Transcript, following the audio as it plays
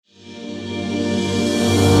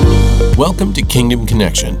Welcome to Kingdom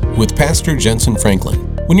Connection with Pastor Jentezen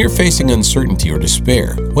Franklin. When you're facing uncertainty or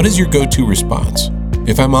despair, what is your go-to response?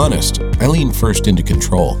 If I'm honest, I lean first into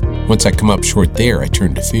control. Once I come up short there, I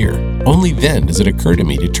turn to fear. Only then does it occur to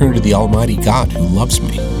me to turn to the Almighty God who loves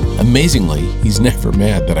me. Amazingly, He's never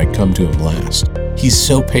mad that I come to Him last. He's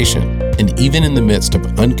so patient, and even in the midst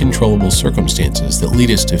of uncontrollable circumstances that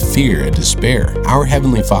lead us to fear and despair, our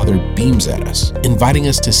Heavenly Father beams at us, inviting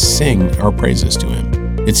us to sing our praises to Him.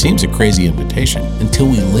 It seems a crazy invitation until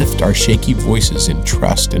we lift our shaky voices in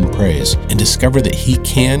trust and praise and discover that He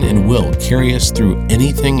can and will carry us through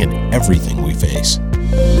anything and everything we face.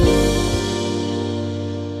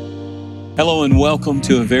 Hello and welcome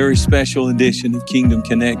to a very special edition of Kingdom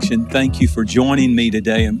Connection. Thank you for joining me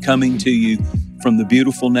today. I'm coming to you from the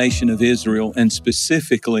beautiful nation of Israel and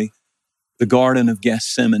specifically the Garden of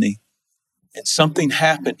Gethsemane. And something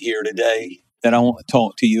happened here today that I want to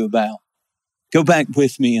talk to you about. Go back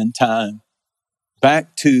with me in time,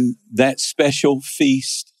 back to that special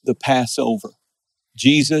feast, the Passover.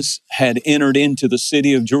 Jesus had entered into the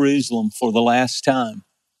city of Jerusalem for the last time.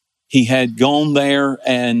 He had gone there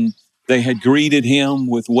and they had greeted Him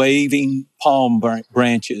with waving palm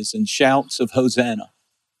branches and shouts of Hosanna.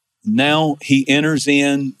 Now He enters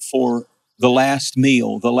in for the last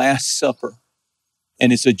meal, the Last Supper.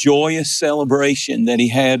 And it's a joyous celebration that He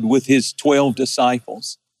had with His 12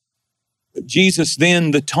 disciples. But Jesus,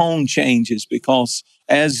 then the tone changes because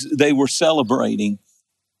as they were celebrating,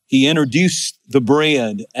 He introduced the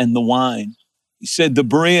bread and the wine. He said, the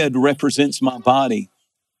bread represents my body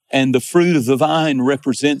and the fruit of the vine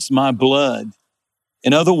represents my blood.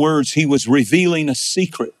 In other words, He was revealing a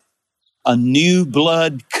secret. A new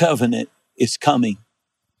blood covenant is coming.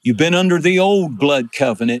 You've been under the old blood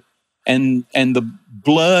covenant and the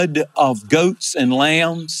blood of goats and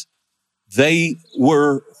lambs, they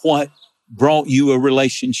were what brought you a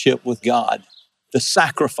relationship with God, the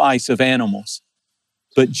sacrifice of animals.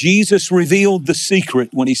 But Jesus revealed the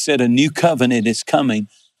secret when He said, a new covenant is coming.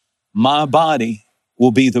 My body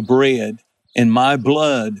will be the bread and my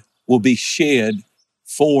blood will be shed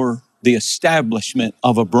for the establishment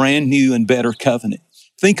of a brand new and better covenant.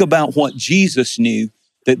 Think about what Jesus knew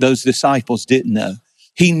that those disciples didn't know.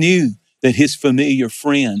 He knew that His familiar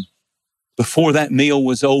friend, before that meal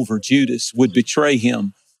was over, Judas would betray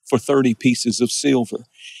Him for 30 pieces of silver.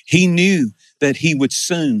 He knew that He would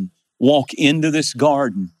soon walk into this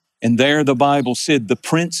garden, and there the Bible said the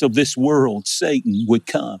prince of this world, Satan, would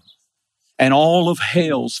come. And all of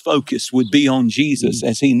hell's focus would be on Jesus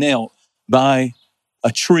as He knelt by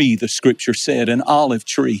a tree, the scripture said, an olive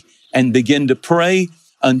tree, and began to pray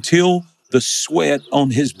until the sweat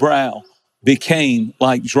on His brow became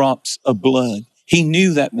like drops of blood. He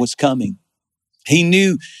knew that was coming. He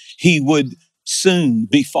knew He would soon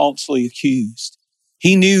be falsely accused.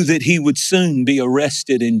 He knew that He would soon be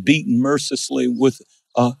arrested and beaten mercilessly with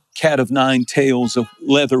a cat of nine tails, a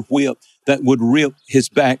leather whip that would rip His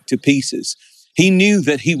back to pieces. He knew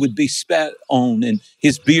that He would be spat on and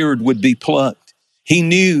His beard would be plucked. He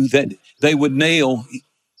knew that they would nail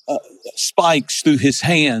spikes through His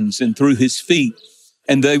hands and through His feet,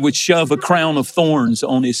 and they would shove a crown of thorns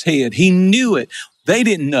on His head. He knew it. They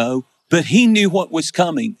didn't know, but He knew what was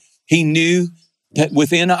coming. He knew that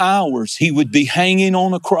within hours He would be hanging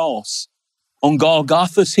on a cross on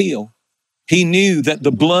Golgotha's hill. He knew that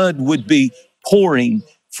the blood would be pouring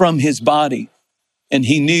from His body. And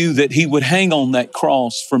He knew that He would hang on that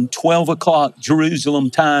cross from 12 o'clock Jerusalem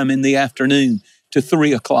time in the afternoon to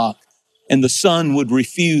 3 o'clock. And the sun would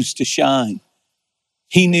refuse to shine.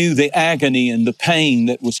 He knew the agony and the pain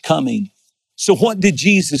that was coming. So what did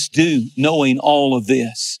Jesus do knowing all of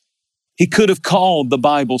this? He could have called, the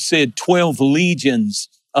Bible said, 12 legions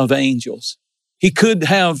of angels. He could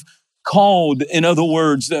have called, in other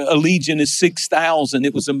words, a legion is 6,000.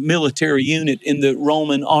 It was a military unit in the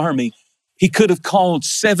Roman army. He could have called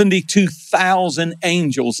 72,000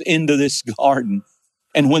 angels into this garden.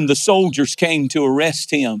 And when the soldiers came to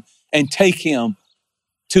arrest Him and take Him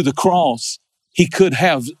to the cross, He could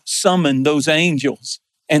have summoned those angels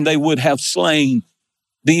and they would have slain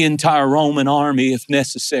the entire Roman army if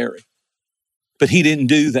necessary. But He didn't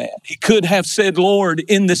do that. He could have said, Lord,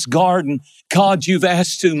 in this garden, God, you've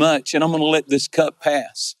asked too much and I'm going to let this cup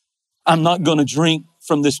pass. I'm not going to drink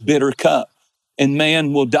from this bitter cup. And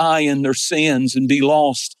man will die in their sins and be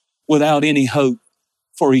lost without any hope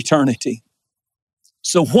for eternity.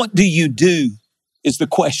 So what do you do is the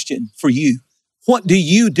question for you. What do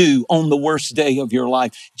you do on the worst day of your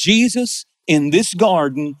life? Jesus in this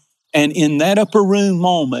garden and in that upper room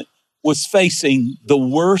moment was facing the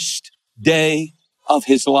worst day of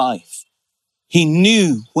His life. He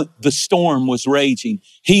knew what the storm was raging.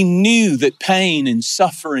 He knew that pain and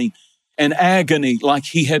suffering and agony like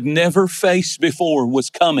he had never faced before was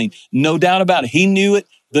coming. No doubt about it. He knew it.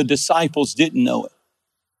 The disciples didn't know it.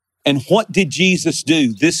 And what did Jesus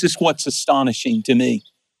do? This is what's astonishing to me.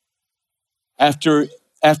 After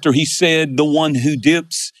he said, the one who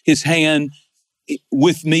dips his hand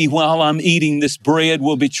with me while I'm eating this bread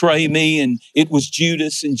will betray me. And it was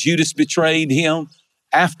Judas, and Judas betrayed him.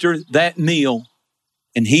 After that meal,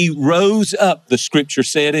 and he rose up, the scripture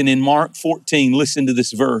said, and in Mark 14, listen to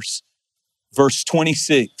this verse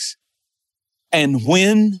 26. And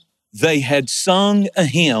when they had sung a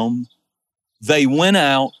hymn, they went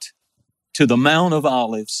out to the Mount of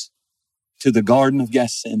Olives, to the Garden of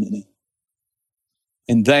Gethsemane.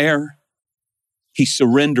 And there he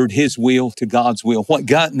surrendered his will to God's will. What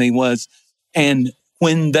got me was, and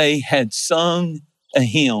when they had sung a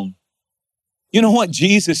hymn. You know what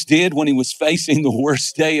Jesus did when he was facing the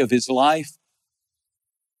worst day of his life?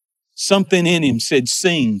 Something in him said,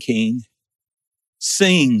 sing, King.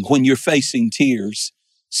 Sing when you're facing tears.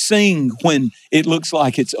 Sing when it looks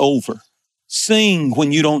like it's over. Sing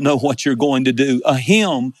when you don't know what you're going to do. A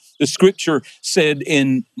hymn, the scripture said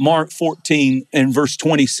in Mark 14 and verse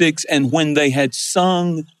 26, and when they had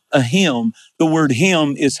sung a hymn, the word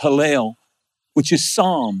hymn is hallel, which is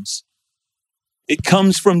Psalms. It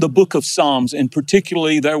comes from the book of Psalms, and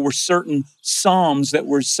particularly there were certain Psalms that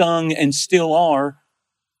were sung and still are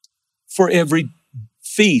for every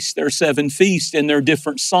feast. There are 7 feasts, and there are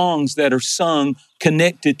different songs that are sung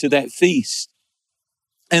connected to that feast.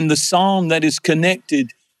 And the psalm that is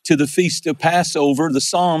connected to the Feast of Passover, the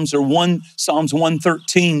Psalms are Psalms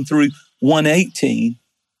 113 through 118.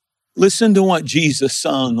 Listen to what Jesus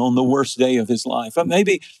sung on the worst day of his life.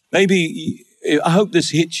 Maybe I hope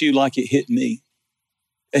this hits you like it hit me.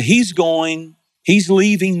 He's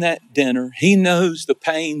leaving that dinner. He knows the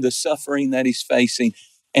pain, the suffering that he's facing,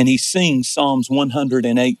 and he sings Psalms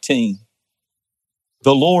 118.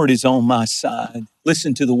 The Lord is on my side.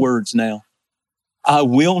 Listen to the words now. I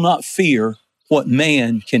will not fear what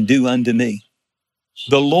man can do unto me.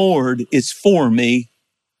 The Lord is for me,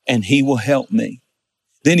 and he will help me.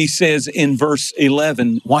 Then he says in verse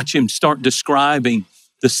 11, watch him start describing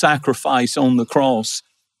the sacrifice on the cross.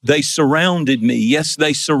 They surrounded me. Yes,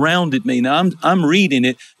 they surrounded me. Now I'm reading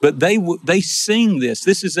it, but they sing this.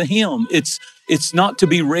 This is a hymn. It's not to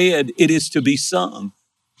be read. It is to be sung.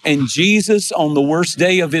 And Jesus, on the worst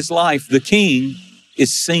day of his life, the King,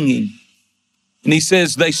 is singing. And he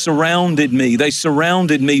says, they surrounded me,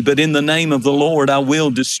 but in the name of the Lord, I will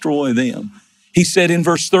destroy them. He said in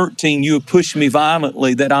verse 13, you have pushed me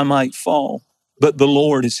violently that I might fall, but the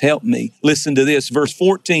Lord has helped me. Listen to this, verse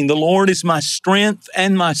 14, the Lord is my strength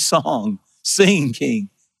and my song. Sing, King.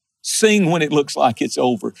 Sing when it looks like it's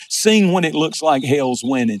over. Sing when it looks like hell's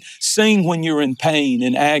winning. Sing when you're in pain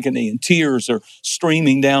and agony and tears are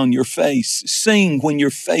streaming down your face. Sing when you're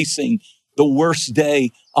facing the worst day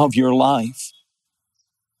of your life.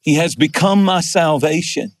 He has become my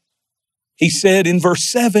salvation. He said in verse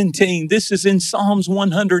 17, this is in Psalms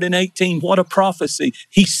 118, what a prophecy.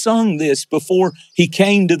 He sung this before he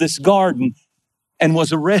came to this garden and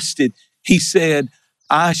was arrested. He said,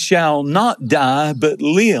 I shall not die, but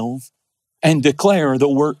live and declare the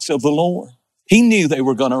works of the Lord. He knew they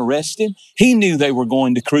were going to arrest him. He knew they were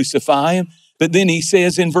going to crucify him. But then he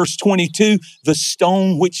says in verse 22, the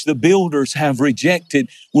stone which the builders have rejected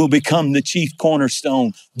will become the chief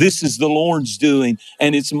cornerstone. This is the Lord's doing,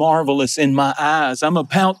 and it's marvelous in my eyes. I'm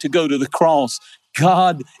about to go to the cross.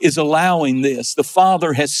 God is allowing this. The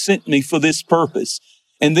Father has sent me for this purpose.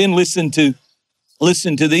 And then listen to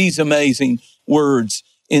these amazing words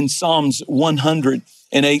in Psalms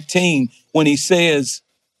 118 when he says,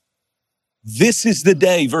 this is the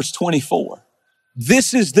day, verse 24.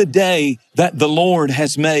 This is the day that the Lord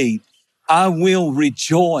has made. I will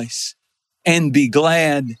rejoice and be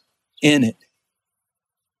glad in it.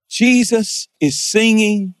 Jesus is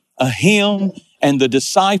singing a hymn, and the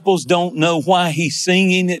disciples don't know why he's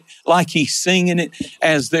singing it like he's singing it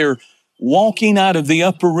as they're walking out of the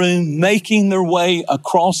upper room, making their way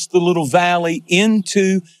across the little valley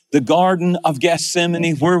into the Garden of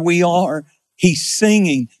Gethsemane where we are. He's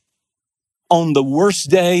singing on the worst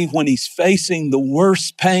day when he's facing the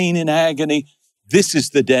worst pain and agony. This is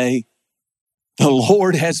the day the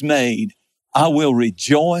Lord has made. I will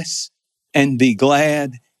rejoice and be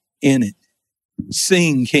glad in it.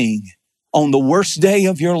 Sing, King. On the worst day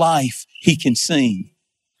of your life, he can sing.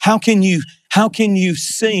 How can you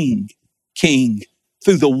sing, King,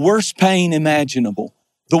 through the worst pain imaginable,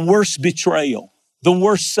 the worst betrayal, the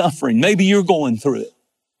worst suffering? Maybe you're going through it.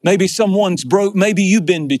 Maybe someone's broke. Maybe you've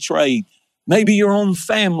been betrayed. Maybe your own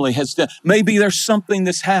family has done. Maybe there's something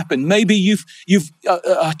that's happened. Maybe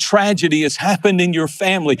a tragedy has happened in your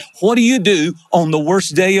family. What do you do on the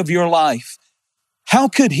worst day of your life? How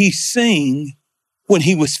could he sing when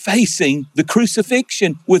he was facing the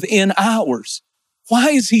crucifixion within hours? Why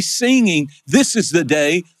is he singing, "This is the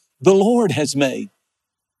day the Lord has made"?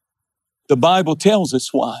 The Bible tells us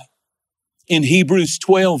why. In Hebrews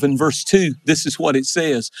 12 and verse 2, this is what it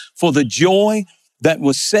says. For the joy that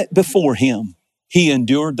was set before him, he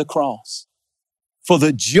endured the cross. For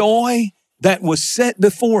the joy that was set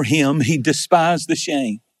before him, he despised the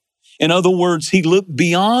shame. In other words, he looked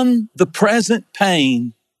beyond the present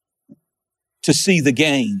pain to see the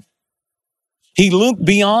gain. He looked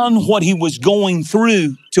beyond what he was going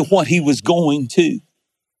through to what he was going to.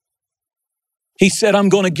 He said, I'm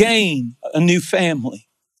going to gain a new family.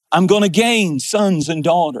 I'm going to gain sons and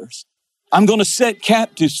daughters. I'm going to set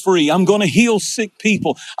captives free. I'm going to heal sick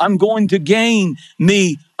people. I'm going to gain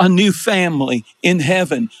me a new family in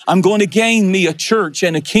heaven. I'm going to gain me a church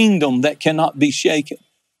and a kingdom that cannot be shaken.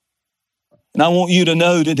 And I want you to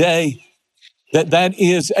know today that that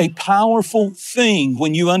is a powerful thing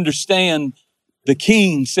when you understand the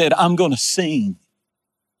king said, I'm going to sing.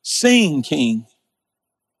 Sing, king.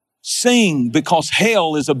 Sing, because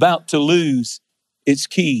hell is about to lose its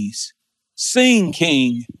keys. Sing,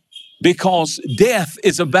 king, because death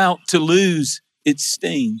is about to lose its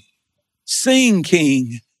sting. Sing,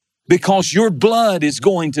 king, because your blood is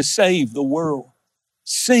going to save the world.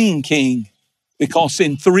 Sing, king, because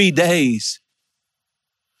in 3 days,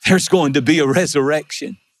 there's going to be a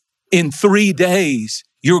resurrection. In 3 days,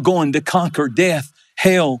 you're going to conquer death,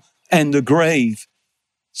 hell, and the grave.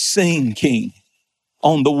 Sing, king,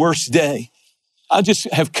 on the worst day. I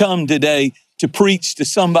just have come today to preach to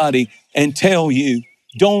somebody and tell you,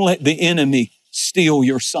 don't let the enemy steal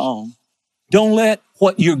your song. Don't let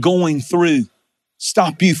what you're going through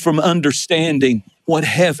stop you from understanding what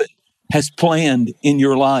heaven has planned in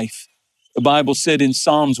your life. The Bible said in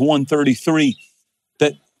Psalms 133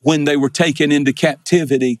 that when they were taken into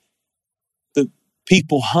captivity, the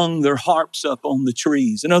people hung their harps up on the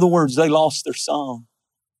trees. In other words, they lost their song.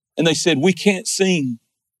 And they said, we can't sing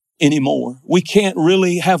anymore. We can't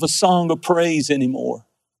really have a song of praise anymore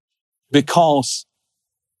because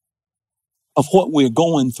of what we're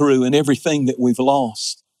going through and everything that we've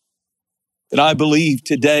lost. That I believe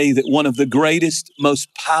today that one of the greatest,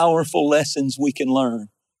 most powerful lessons we can learn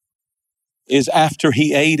is after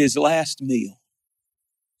he ate his last meal,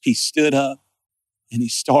 he stood up and he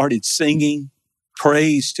started singing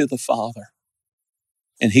praise to the Father.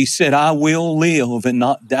 And he said, I will live and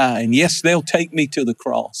not die. And yes, they'll take me to the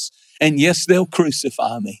cross. And yes, they'll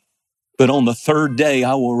crucify me. But on the third day,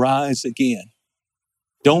 I will rise again.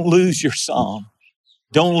 Don't lose your song.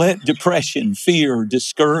 Don't let depression, fear,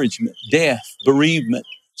 discouragement, death, bereavement,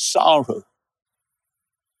 sorrow,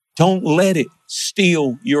 don't let it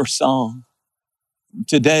steal your song.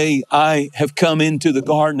 Today, I have come into the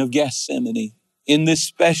Garden of Gethsemane in this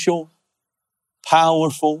special,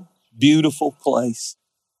 powerful, beautiful place.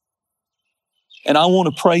 And I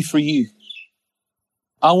want to pray for you.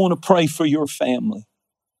 I want to pray for your family.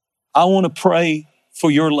 I want to pray for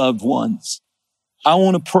your loved ones. I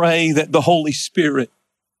want to pray that the Holy Spirit,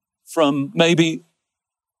 from maybe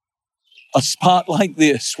a spot like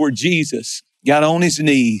this where Jesus got on his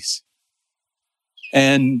knees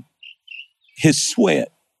and his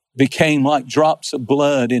sweat became like drops of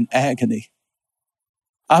blood in agony.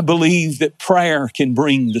 I believe that prayer can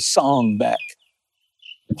bring the song back.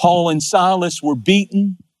 Paul and Silas were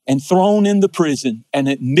beaten and thrown in the prison, and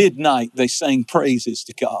at midnight they sang praises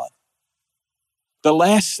to God. The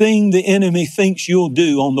last thing the enemy thinks you'll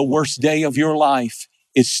do on the worst day of your life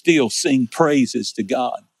is still sing praises to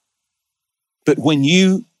God. But when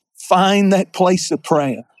you find that place of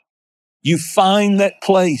prayer, you find that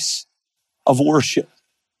place of worship,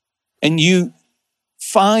 and you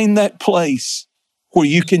find that place where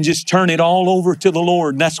you can just turn it all over to the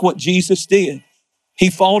Lord. And that's what Jesus did. He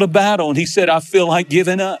fought a battle and he said, I feel like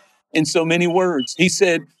giving up. In so many words, he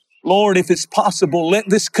said, Lord, if it's possible, let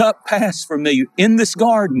this cup pass from me. In this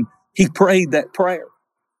garden, he prayed that prayer.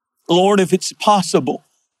 Lord, if it's possible,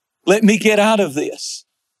 let me get out of this.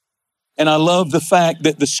 And I love the fact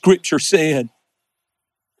that the scripture said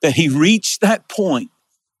that he reached that point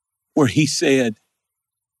where he said,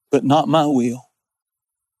 but not my will,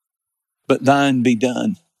 but thine be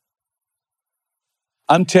done.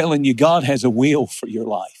 I'm telling you, God has a will for your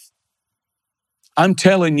life. I'm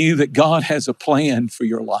telling you that God has a plan for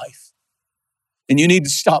your life. And you need to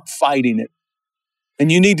stop fighting it.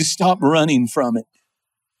 And you need to stop running from it.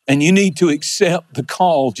 And you need to accept the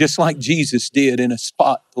call just like Jesus did in a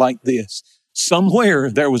spot like this. somewhere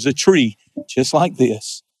there was a tree just like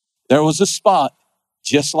this. There was a spot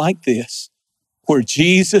just like this where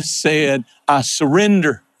Jesus said, I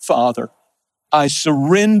surrender, Father. I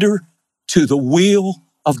surrender to the will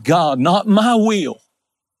of God. Not my will,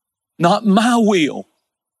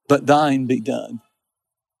 but thine be done.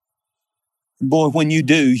 Boy, when you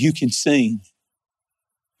do, you can sing.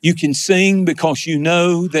 You can sing because you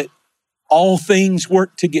know that all things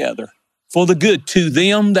work together for the good to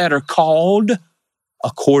them that are called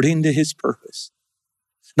according to his purpose.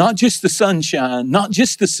 Not just the sunshine, not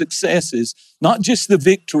just the successes, not just the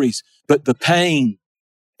victories, but the pain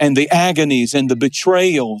and the agonies and the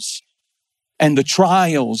betrayals and the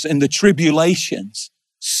trials and the tribulations.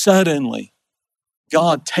 Suddenly,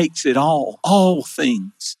 God takes it all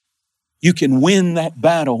things. You can win that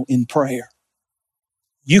battle in prayer.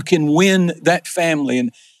 You can win that family.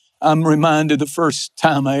 And I'm reminded the first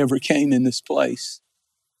time I ever came in this place.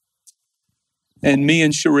 And me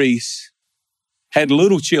and Sharice had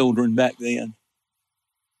little children back then.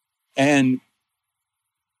 And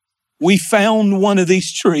we found one of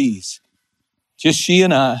these trees, just she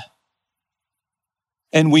and I.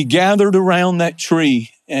 And we gathered around that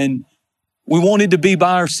tree and we wanted to be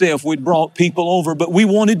by ourselves. We'd brought people over, but we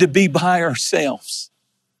wanted to be by ourselves.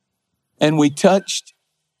 And we touched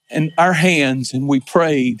our hands and we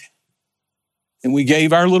prayed. And we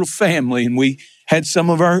gave our little family and we had some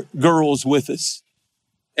of our girls with us.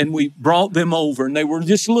 And we brought them over and they were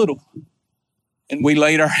just little. And we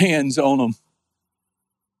laid our hands on them.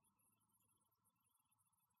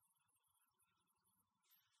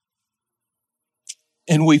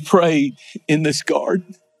 And we prayed in this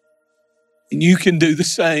garden. And you can do the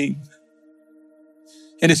same.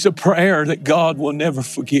 And it's a prayer that God will never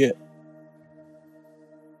forget.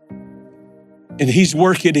 And he's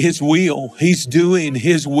working his will. He's doing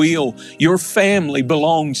his will. Your family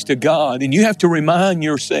belongs to God. And you have to remind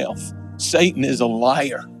yourself, Satan is a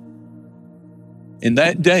liar. And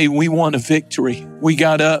that day we won a victory. We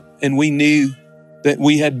got up and we knew that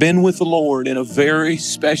we had been with the Lord in a very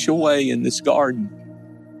special way in this garden.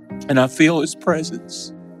 And I feel his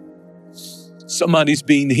presence. Somebody's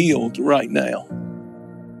being healed right now.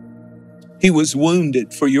 He was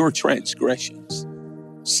wounded for your transgressions.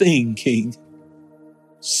 Sing, King.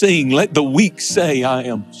 Sing. Let the weak say, I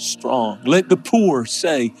am strong. Let the poor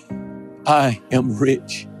say, I am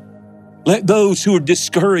rich. Let those who are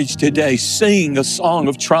discouraged today sing a song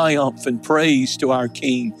of triumph and praise to our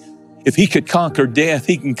King. If he could conquer death,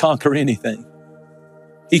 he can conquer anything.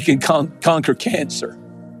 He can conquer cancer.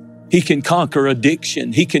 He can conquer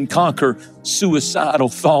addiction. He can conquer suicidal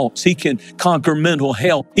thoughts. He can conquer mental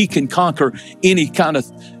health. He can conquer any kind of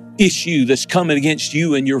issue that's coming against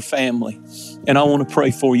you and your family. And I want to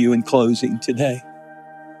pray for you in closing today.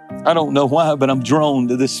 I don't know why, but I'm drawn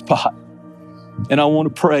to this spot. And I want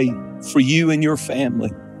to pray for you and your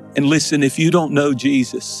family. And listen, if you don't know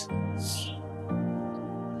Jesus,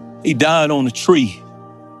 he died on a tree,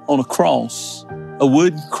 on a cross, a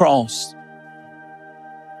wooden cross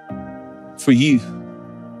for you.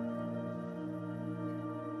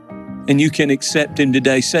 And you can accept him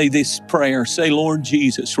today. Say this prayer. Say, Lord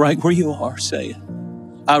Jesus, right where you are, say it.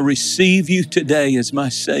 I receive you today as my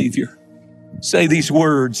Savior. Say these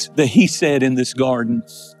words that he said in this garden.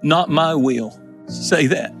 Not my will. Say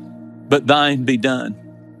that. But thine be done.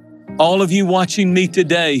 All of you watching me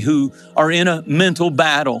today who are in a mental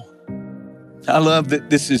battle. I love that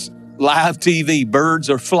this is live TV. Birds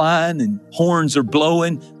are flying and horns are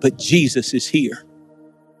blowing, but Jesus is here.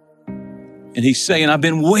 And he's saying, I've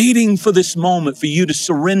been waiting for this moment for you to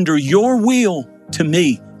surrender your will to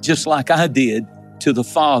me, just like I did to the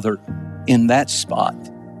Father in that spot,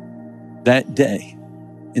 that day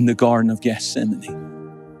in the Garden of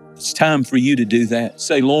Gethsemane. It's time for you to do that.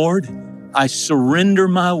 Say, Lord, I surrender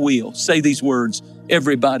my will. Say these words.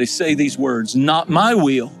 Everybody say these words. Not my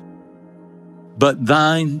will, but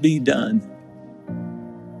thine be done.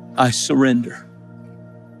 I surrender.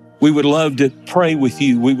 We would love to pray with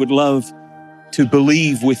you. We would love to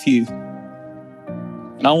believe with you.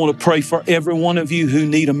 And I want to pray for every one of you who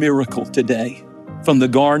need a miracle today. From the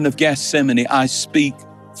Garden of Gethsemane, I speak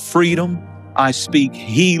freedom. I speak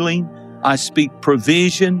healing. I speak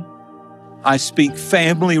provision. I speak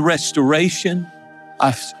family restoration.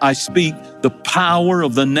 I speak the power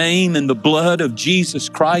of the name and the blood of Jesus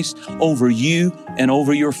Christ over you and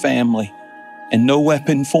over your family. And no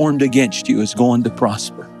weapon formed against you is going to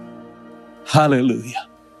prosper. Hallelujah.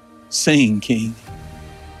 Sing, King.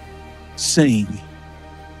 Sing.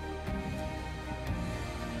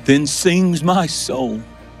 Then sings my soul,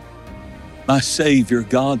 my Savior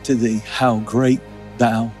God to thee, how great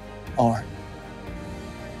thou art.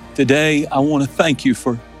 Today, I want to thank you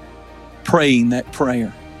for praying that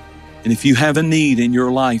prayer. And if you have a need in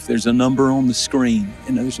your life, there's a number on the screen,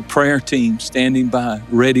 and there's a prayer team standing by,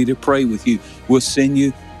 ready to pray with you. We'll send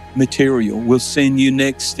you material. We'll send you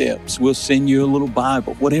next steps. We'll send you a little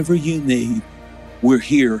Bible. Whatever you need, we're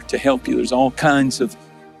here to help you. There's all kinds of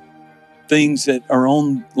things that are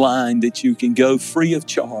online that you can go free of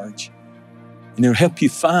charge. And they'll help you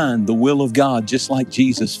find the will of God, just like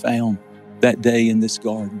Jesus found that day in this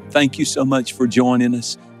garden. Thank you so much for joining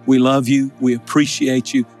us. We love you. We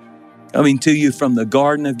appreciate you. Coming to you from the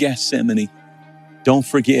Garden of Gethsemane. Don't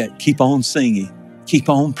forget, keep on singing. Keep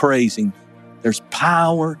on praising. There's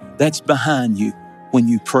power that's behind you when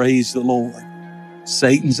you praise the Lord.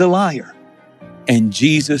 Satan's a liar. And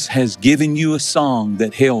Jesus has given you a song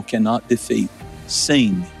that hell cannot defeat.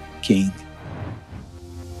 Sing, King.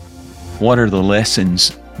 What are the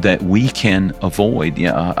lessons that we can avoid?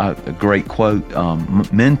 A great quote,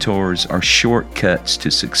 mentors are shortcuts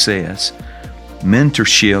to success.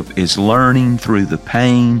 Mentorship is learning through the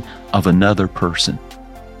pain of another person.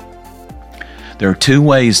 There are two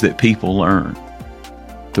ways that people learn: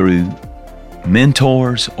 through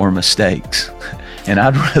mentors or mistakes. And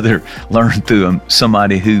I'd rather learn through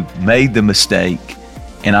somebody who made the mistake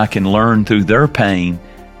and I can learn through their pain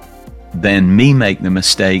than me make the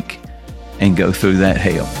mistake and go through that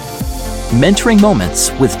hell. Mentoring Moments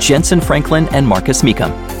with Jentezen Franklin and Marcus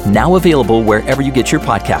Meekum. Now available wherever you get your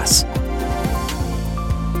podcasts.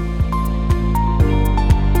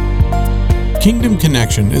 Kingdom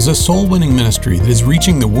Connection is a soul-winning ministry that is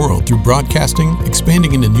reaching the world through broadcasting,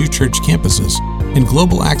 expanding into new church campuses, and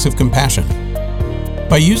global acts of compassion.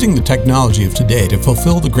 By using the technology of today to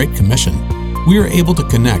fulfill the Great Commission, we are able to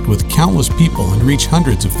connect with countless people and reach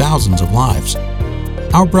hundreds of thousands of lives.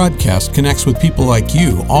 Our broadcast connects with people like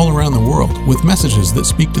you all around the world with messages that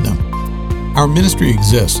speak to them. Our ministry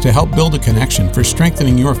exists to help build a connection for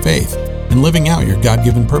strengthening your faith and living out your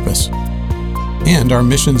God-given purpose. And our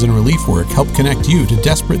missions and relief work help connect you to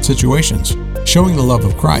desperate situations, showing the love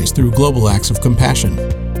of Christ through global acts of compassion.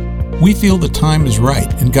 We feel the time is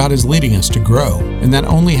right and God is leading us to grow, and that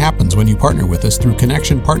only happens when you partner with us through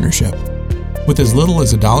Connection Partnership. With as little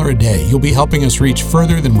as $1 a day, you'll be helping us reach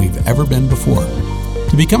further than we've ever been before.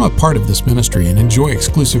 To become a part of this ministry and enjoy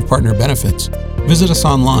exclusive partner benefits, visit us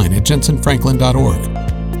online at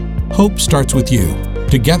jentezenfranklin.org. Hope starts with you.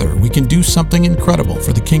 Together, we can do something incredible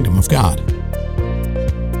for the kingdom of God.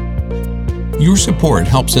 Your support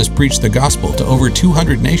helps us preach the gospel to over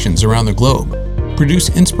 200 nations around the globe, produce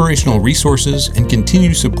inspirational resources, and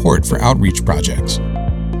continue support for outreach projects.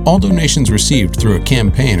 All donations received through a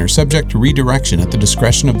campaign are subject to redirection at the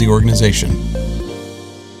discretion of the organization.